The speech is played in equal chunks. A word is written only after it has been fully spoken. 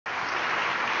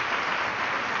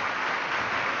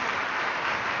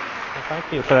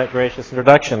Thank you for that gracious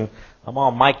introduction. I'm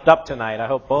all mic'd up tonight. I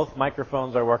hope both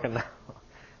microphones are working now.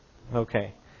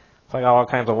 Okay. So I got all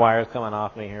kinds of wires coming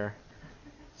off me here.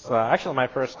 It's actually my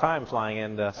first time flying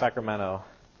into Sacramento.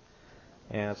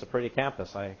 And it's a pretty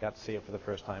campus. I got to see it for the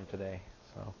first time today.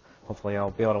 So hopefully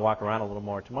I'll be able to walk around a little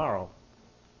more tomorrow.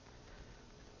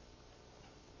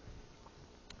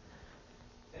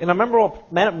 In a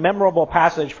memorable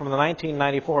passage from the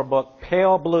 1994 book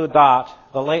Pale Blue Dot,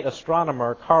 the late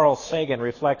astronomer Carl Sagan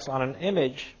reflects on an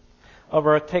image of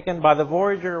Earth taken by the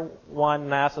Voyager 1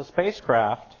 NASA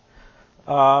spacecraft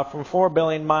from 4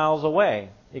 billion miles away.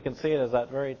 You can see it as that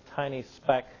very tiny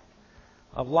speck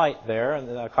of light there,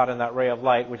 and caught in that ray of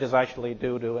light, which is actually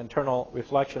due to internal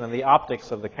reflection in the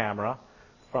optics of the camera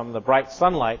from the bright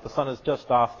sunlight. The sun is just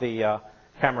off the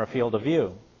camera field of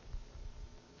view.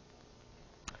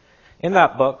 In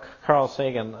that book, Carl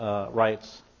Sagan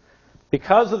writes,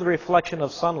 "Because of the reflection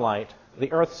of sunlight,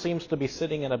 the Earth seems to be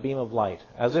sitting in a beam of light,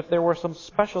 as if there were some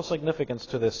special significance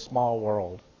to this small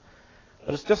world.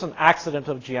 But it's just an accident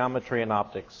of geometry and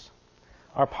optics.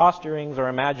 Our posturings, our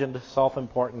imagined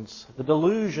self-importance, the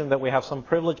delusion that we have some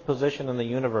privileged position in the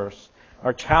universe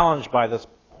are challenged by this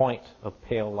point of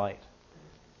pale light.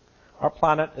 Our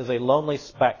planet is a lonely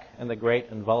speck in the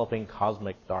great enveloping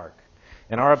cosmic dark.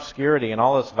 In our obscurity and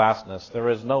all this vastness, there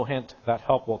is no hint that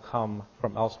help will come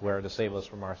from elsewhere to save us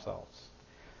from ourselves."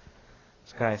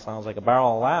 This guy sounds like a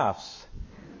barrel of laughs.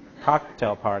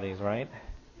 Cocktail parties, right?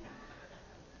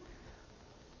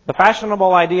 The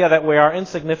fashionable idea that we are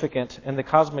insignificant in the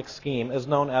cosmic scheme is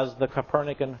known as the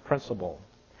Copernican principle,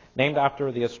 named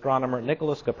after the astronomer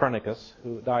Nicholas Copernicus,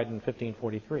 who died in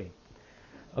 1543.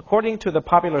 According to the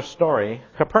popular story,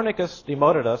 Copernicus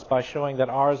demoted us by showing that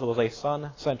ours was a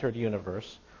sun-centered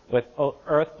universe, with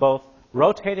Earth both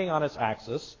rotating on its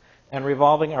axis and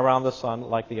revolving around the sun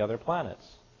like the other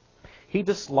planets. He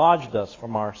dislodged us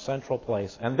from our central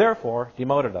place and therefore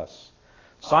demoted us.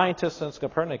 Scientists since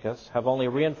Copernicus have only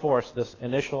reinforced this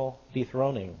initial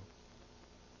dethroning.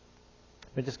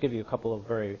 Let me just give you a couple of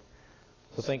very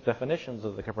succinct definitions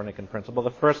of the Copernican principle.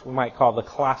 The first we might call the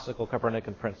classical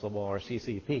Copernican principle, or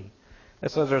CCP.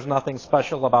 It says there's nothing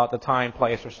special about the time,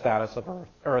 place, or status of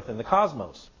Earth in the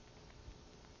cosmos.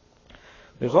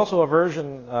 There's also a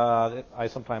version that I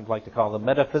sometimes like to call the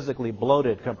metaphysically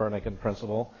bloated Copernican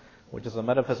principle, which is a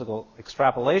metaphysical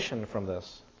extrapolation from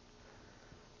this,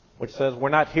 which says we're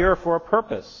not here for a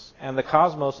purpose, and the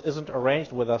cosmos isn't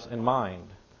arranged with us in mind.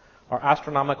 Our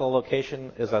astronomical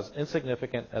location is as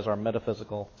insignificant as our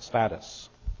metaphysical status.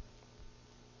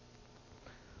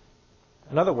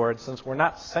 In other words, since we're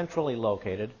not centrally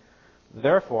located,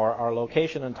 therefore our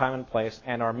location in time and place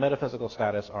and our metaphysical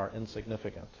status are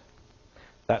insignificant.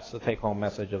 That's the take-home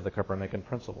message of the Copernican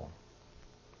principle.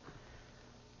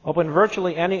 Open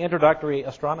virtually any introductory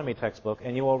astronomy textbook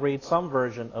and you will read some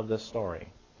version of this story.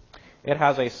 It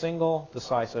has a single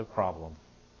decisive problem.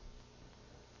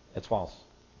 It's false.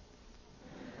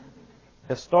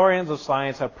 Historians of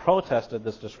science have protested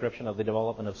this description of the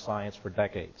development of science for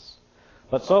decades.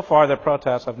 But so far, their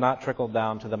protests have not trickled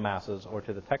down to the masses or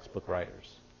to the textbook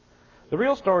writers. The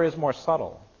real story is more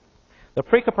subtle. The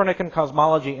pre-Copernican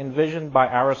cosmology envisioned by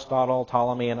Aristotle,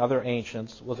 Ptolemy, and other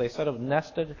ancients was a set of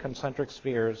nested concentric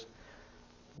spheres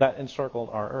that encircled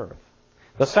our Earth.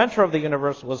 The center of the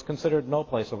universe was considered no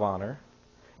place of honor,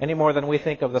 any more than we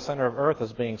think of the center of Earth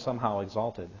as being somehow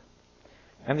exalted.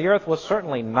 And the Earth was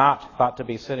certainly not thought to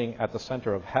be sitting at the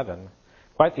center of heaven.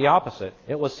 Quite the opposite.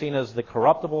 It was seen as the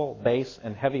corruptible, base,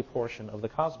 and heavy portion of the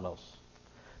cosmos.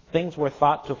 Things were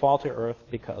thought to fall to Earth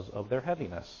because of their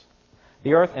heaviness.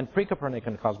 The Earth in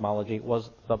pre-Copernican cosmology was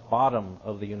the bottom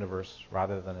of the universe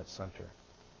rather than its center.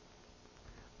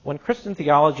 When Christian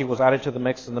theology was added to the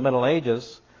mix in the Middle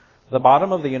Ages, the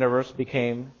bottom of the universe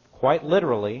became, quite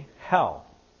literally, hell.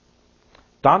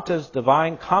 Dante's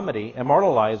Divine Comedy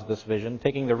immortalized this vision,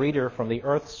 taking the reader from the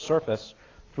Earth's surface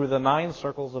through the 9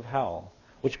 circles of hell,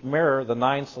 which mirror the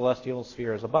 9 celestial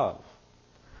spheres above.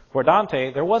 For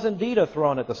Dante, there was indeed a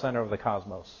throne at the center of the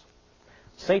cosmos,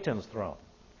 Satan's throne.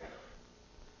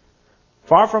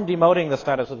 Far from demoting the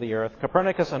status of the Earth,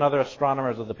 Copernicus and other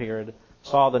astronomers of the period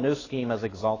saw the new scheme as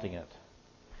exalting it.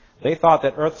 They thought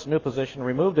that Earth's new position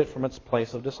removed it from its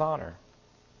place of dishonor.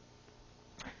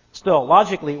 Still,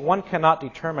 logically, one cannot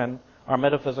determine our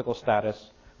metaphysical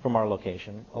status from our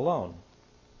location alone.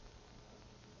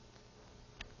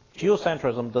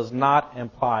 Geocentrism does not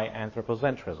imply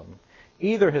anthropocentrism,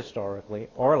 either historically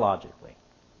or logically.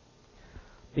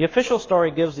 The official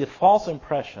story gives the false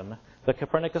impression that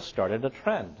Copernicus started a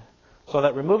trend, so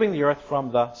that removing the Earth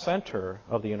from the center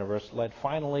of the universe led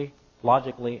finally,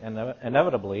 logically, and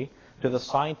inevitably to the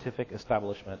scientific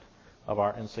establishment of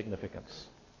our insignificance.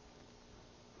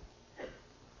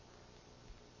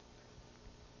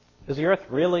 Is the Earth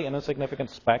really an insignificant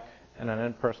speck in an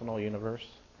impersonal universe?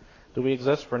 Do we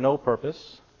exist for no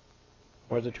purpose,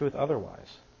 or is the truth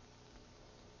otherwise?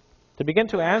 To begin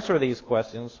to answer these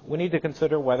questions, we need to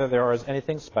consider whether there is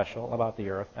anything special about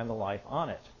the Earth and the life on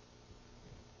it.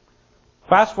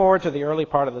 Fast forward to the early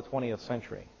part of the 20th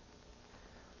century.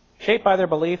 Shaped by their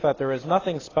belief that there is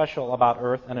nothing special about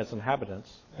Earth and its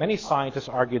inhabitants, many scientists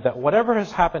argued that whatever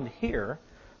has happened here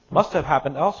must have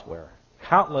happened elsewhere,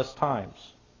 countless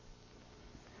times.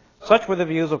 Such were the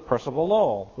views of Percival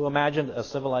Lowell, who imagined a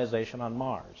civilization on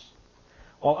Mars,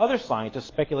 while other scientists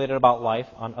speculated about life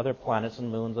on other planets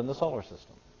and moons in the solar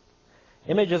system.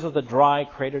 Images of the dry,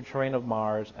 cratered terrain of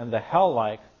Mars and the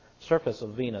hell-like surface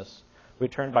of Venus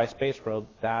returned by space probe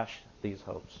dashed these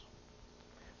hopes.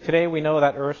 Today we know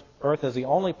that Earth is the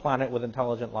only planet with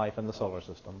intelligent life in the solar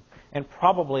system, and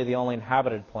probably the only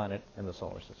inhabited planet in the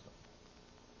solar system.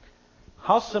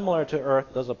 How similar to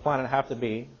Earth does a planet have to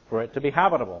be for it to be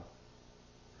habitable?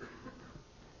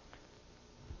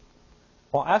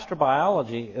 Well,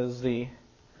 astrobiology is the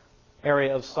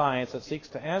area of science that seeks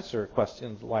to answer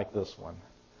questions like this one.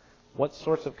 What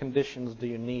sorts of conditions do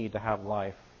you need to have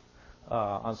life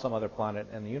on some other planet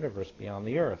in the universe beyond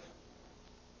the Earth?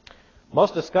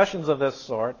 Most discussions of this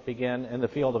sort begin in the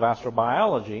field of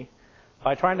astrobiology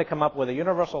by trying to come up with a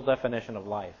universal definition of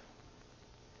life.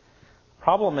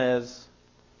 Problem is,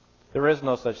 there is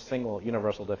no such single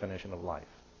universal definition of life.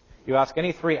 You ask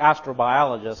any three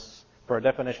astrobiologists for a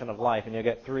definition of life, and you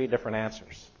get three different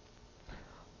answers.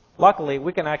 Luckily,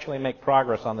 we can actually make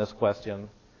progress on this question,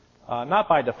 not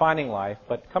by defining life,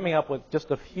 but coming up with just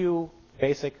a few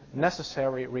basic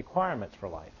necessary requirements for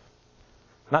life.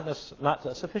 Not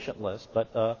a sufficient list,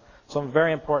 but some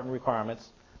very important requirements,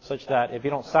 such that if you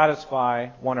don't satisfy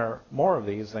one or more of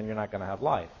these, then you're not going to have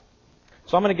life.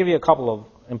 So I'm going to give you a couple of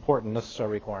important necessary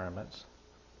requirements.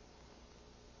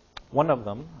 One of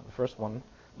them, the first one,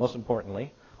 most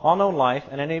importantly, all known life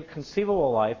and any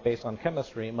conceivable life based on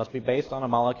chemistry must be based on a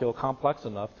molecule complex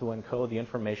enough to encode the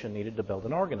information needed to build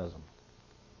an organism.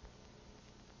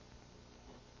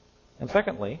 And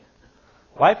secondly,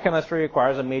 life chemistry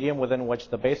requires a medium within which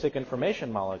the basic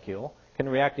information molecule can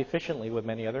react efficiently with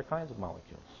many other kinds of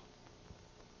molecules.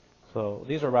 So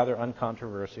these are rather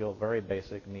uncontroversial, very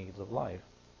basic needs of life.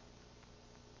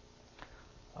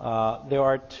 There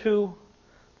are two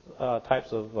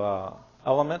types of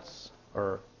elements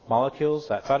or molecules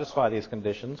that satisfy these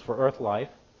conditions for Earth life,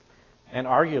 and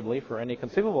arguably for any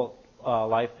conceivable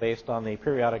life based on the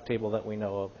periodic table that we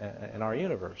know of in our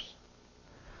universe.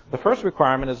 The first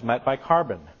requirement is met by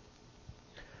carbon.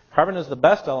 Carbon is the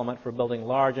best element for building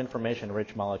large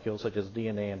information-rich molecules such as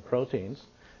DNA and proteins,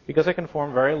 because it can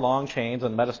form very long chains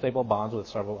and metastable bonds with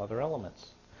several other elements.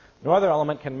 No other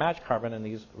element can match carbon in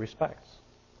these respects.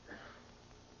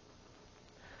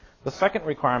 The second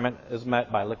requirement is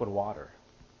met by liquid water.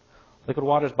 Liquid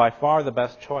water is by far the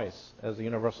best choice as the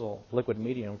universal liquid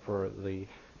medium for the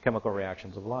chemical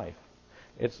reactions of life.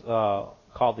 It's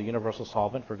called the universal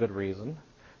solvent for good reason.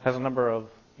 It has a number of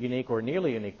unique or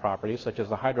nearly unique properties, such as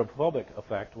the hydrophobic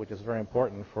effect, which is very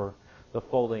important for the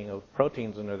folding of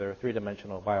proteins into their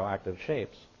three-dimensional bioactive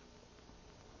shapes.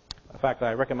 In fact,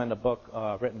 I recommend a book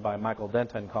written by Michael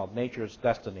Denton called Nature's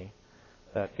Destiny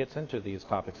that gets into these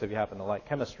topics if you happen to like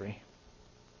chemistry.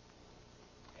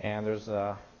 And there's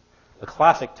a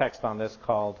classic text on this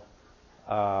called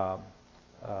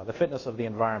The Fitness of the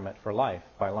Environment for Life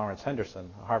by Lawrence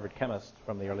Henderson, a Harvard chemist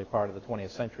from the early part of the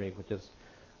 20th century, which is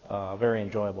a very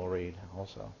enjoyable read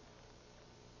also.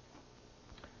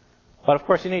 But of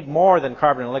course, you need more than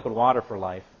carbon and liquid water for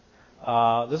life.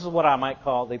 This is what I might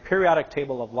call the periodic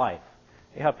table of life.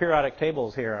 You have periodic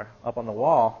tables here up on the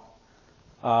wall,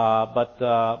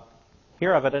 but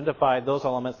here I've identified those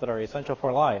elements that are essential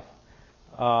for life.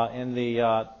 In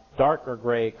the darker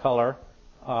gray color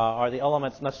are the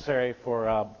elements necessary for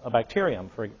a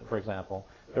bacterium, for example.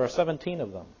 There are 17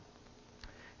 of them.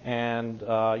 And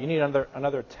you need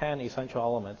another 10 essential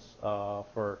elements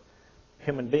for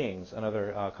human beings and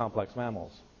other complex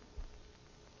mammals.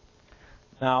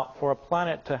 Now, for a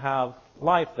planet to have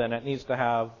life, then, it needs to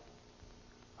have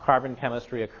carbon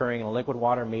chemistry occurring in a liquid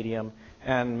water medium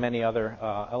and many other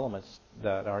elements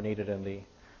that are needed in the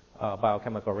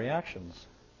biochemical reactions.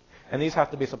 And these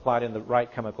have to be supplied in the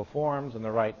right chemical forms, in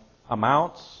the right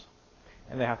amounts,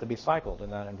 and they have to be cycled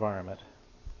in that environment.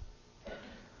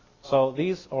 So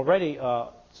these already,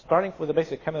 starting with the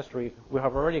basic chemistry, we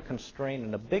have already constrained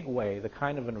in a big way the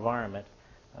kind of environment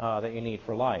that you need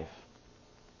for life.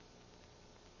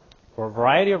 For a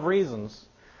variety of reasons,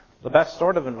 The best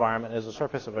sort of environment is the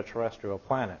surface of a terrestrial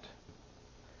planet.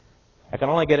 I can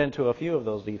only get into a few of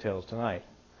those details tonight.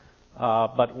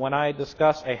 But when I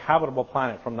discuss a habitable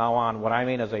planet from now on, what I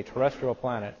mean is a terrestrial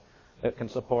planet that can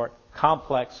support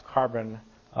complex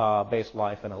carbon-based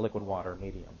life in a liquid water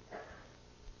medium.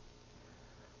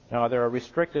 Now, there are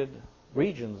restricted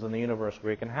regions in the universe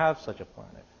where you can have such a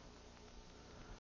planet.